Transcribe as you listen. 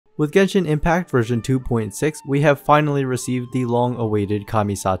With Genshin Impact version 2.6, we have finally received the long-awaited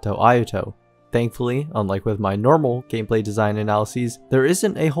Kamisato Ayato. Thankfully, unlike with my normal gameplay design analyses, there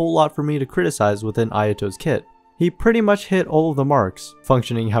isn't a whole lot for me to criticize within Ayato's kit. He pretty much hit all of the marks,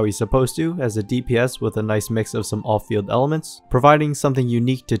 functioning how he's supposed to as a DPS with a nice mix of some off-field elements, providing something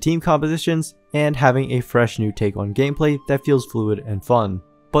unique to team compositions, and having a fresh new take on gameplay that feels fluid and fun.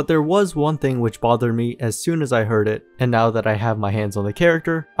 But there was one thing which bothered me as soon as I heard it, and now that I have my hands on the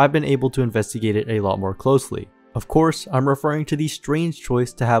character, I've been able to investigate it a lot more closely. Of course, I'm referring to the strange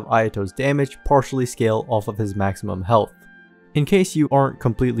choice to have Ayato's damage partially scale off of his maximum health. In case you aren't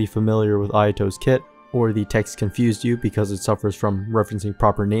completely familiar with Ayato's kit, or the text confused you because it suffers from referencing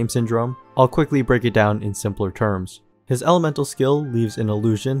proper name syndrome, I'll quickly break it down in simpler terms. His elemental skill leaves an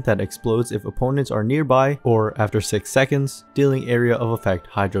illusion that explodes if opponents are nearby or after 6 seconds, dealing area of effect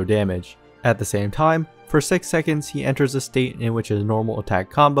hydro damage. At the same time, for 6 seconds he enters a state in which his normal attack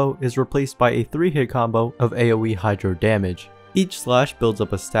combo is replaced by a 3-hit combo of AoE hydro damage. Each slash builds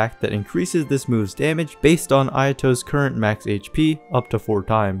up a stack that increases this move's damage based on Ayato's current max HP up to 4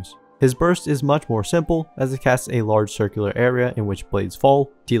 times. His burst is much more simple as it casts a large circular area in which blades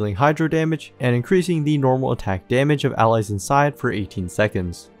fall, dealing hydro damage and increasing the normal attack damage of allies inside for 18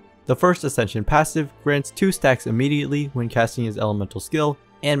 seconds. The first Ascension passive grants 2 stacks immediately when casting his elemental skill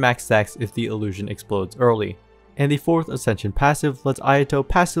and max stacks if the illusion explodes early. And the 4th Ascension passive lets Ayato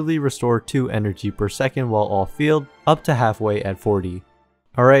passively restore 2 energy per second while off field, up to halfway at 40.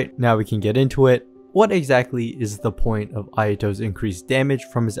 Alright, now we can get into it. What exactly is the point of Ayato's increased damage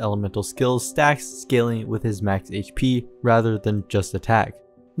from his elemental skills stacks scaling with his max HP rather than just attack?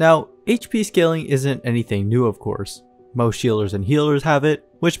 Now, HP scaling isn't anything new of course. Most shielders and healers have it,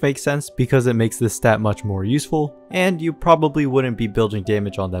 which makes sense because it makes this stat much more useful, and you probably wouldn't be building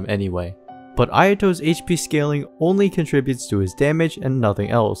damage on them anyway. But Ayato's HP scaling only contributes to his damage and nothing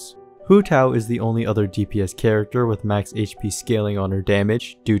else. Hu Tao is the only other DPS character with max HP scaling on her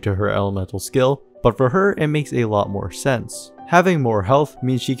damage due to her elemental skill, but for her it makes a lot more sense. Having more health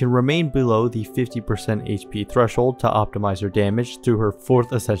means she can remain below the 50% HP threshold to optimize her damage through her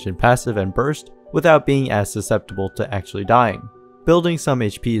 4th Ascension passive and burst without being as susceptible to actually dying. Building some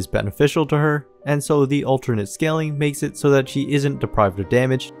HP is beneficial to her, and so the alternate scaling makes it so that she isn't deprived of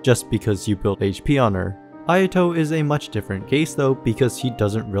damage just because you built HP on her. Ayato is a much different case though because he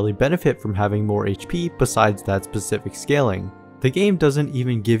doesn't really benefit from having more HP besides that specific scaling. The game doesn't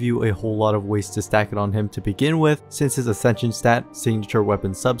even give you a whole lot of ways to stack it on him to begin with, since his Ascension stat, Signature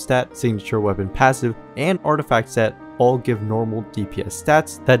Weapon substat, Signature Weapon passive, and Artifact set all give normal DPS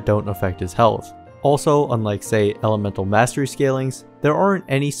stats that don't affect his health. Also, unlike say Elemental Mastery scalings, there aren't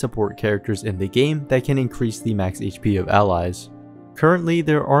any support characters in the game that can increase the max HP of allies. Currently,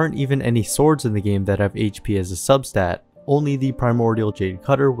 there aren't even any swords in the game that have HP as a substat, only the Primordial Jade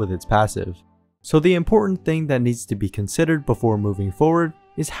Cutter with its passive. So the important thing that needs to be considered before moving forward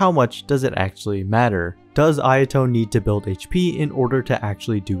is how much does it actually matter? Does Ayato need to build HP in order to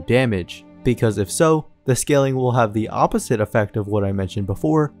actually do damage? Because if so, the scaling will have the opposite effect of what I mentioned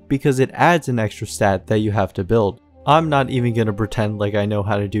before because it adds an extra stat that you have to build. I'm not even gonna pretend like I know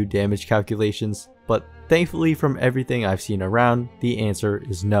how to do damage calculations, but thankfully from everything I've seen around, the answer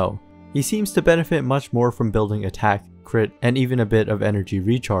is no. He seems to benefit much more from building attack, crit, and even a bit of energy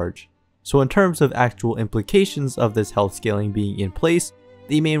recharge. So in terms of actual implications of this health scaling being in place,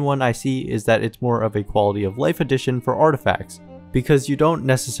 the main one I see is that it's more of a quality of life addition for artifacts, because you don't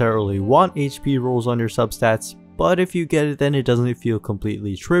necessarily want HP rolls on your substats, but if you get it then it doesn't feel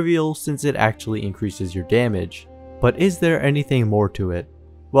completely trivial since it actually increases your damage. But is there anything more to it?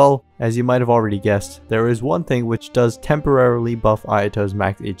 Well, as you might have already guessed, there is one thing which does temporarily buff Ayato's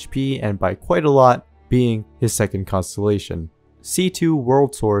max HP and by quite a lot, being his second constellation. C2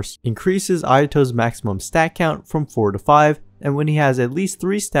 World Source increases Ayato's maximum stack count from 4 to 5, and when he has at least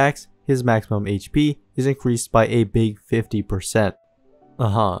 3 stacks, his maximum HP is increased by a big 50%.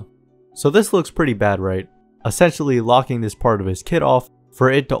 So this looks pretty bad, right? Essentially locking this part of his kit off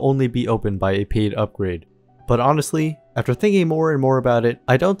for it to only be opened by a paid upgrade. But honestly, after thinking more and more about it,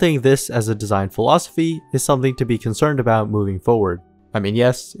 I don't think this as a design philosophy is something to be concerned about moving forward. I mean,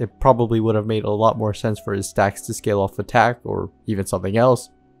 yes, it probably would have made a lot more sense for his stacks to scale off attack or even something else,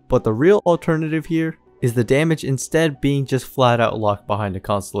 but the real alternative here is the damage instead being just flat out locked behind a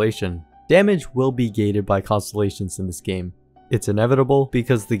constellation. Damage will be gated by constellations in this game. It's inevitable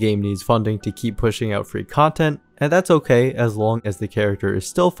because the game needs funding to keep pushing out free content, and that's okay as long as the character is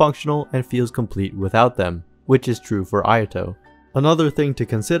still functional and feels complete without them, which is true for Ayato. Another thing to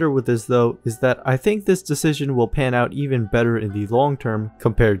consider with this though is that I think this decision will pan out even better in the long term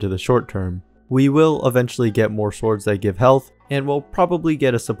compared to the short term. We will eventually get more swords that give health, and we'll probably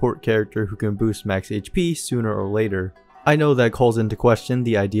get a support character who can boost max HP sooner or later. I know that calls into question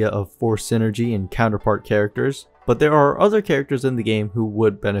the idea of force synergy in counterpart characters, but there are other characters in the game who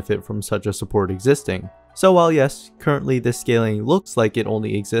would benefit from such a support existing. So while yes, currently this scaling looks like it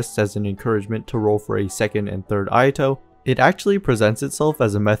only exists as an encouragement to roll for a second and third Ayato, it actually presents itself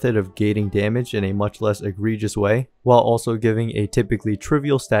as a method of gating damage in a much less egregious way, while also giving a typically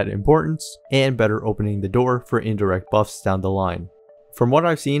trivial stat importance, and better opening the door for indirect buffs down the line. From what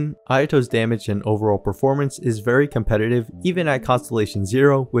I've seen, Ayato's damage and overall performance is very competitive even at Constellation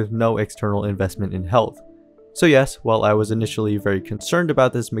 0 with no external investment in health. So yes, while I was initially very concerned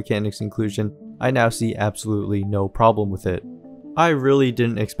about this mechanic's inclusion, I now see absolutely no problem with it. I really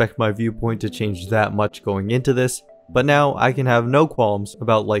didn't expect my viewpoint to change that much going into this, but now I can have no qualms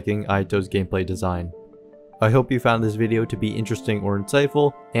about liking Ayato's gameplay design. I hope you found this video to be interesting or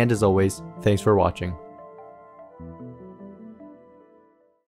insightful, and as always, thanks for watching.